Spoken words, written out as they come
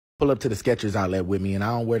Pull up to the Skechers outlet with me, and I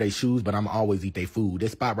don't wear their shoes, but I'm always eat their food.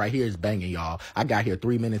 This spot right here is banging, y'all. I got here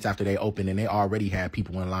 3 minutes after they opened, and they already had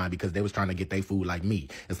people in line because they was trying to get their food like me.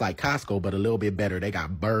 It's like Costco, but a little bit better. They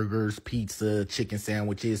got burgers, pizza, chicken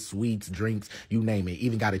sandwiches, sweets, drinks, you name it.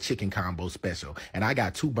 Even got a chicken combo special. And I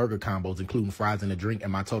got 2 burger combos, including fries and a drink,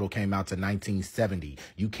 and my total came out to $19.70.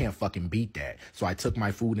 You can't fucking beat that. So I took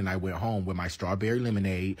my food and I went home with my strawberry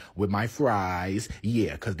lemonade, with my fries.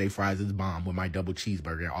 Yeah, because they fries is bomb, with my double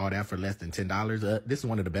cheeseburger and all that for less than $10. This is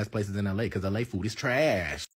one of the best places in LA because LA food is trash.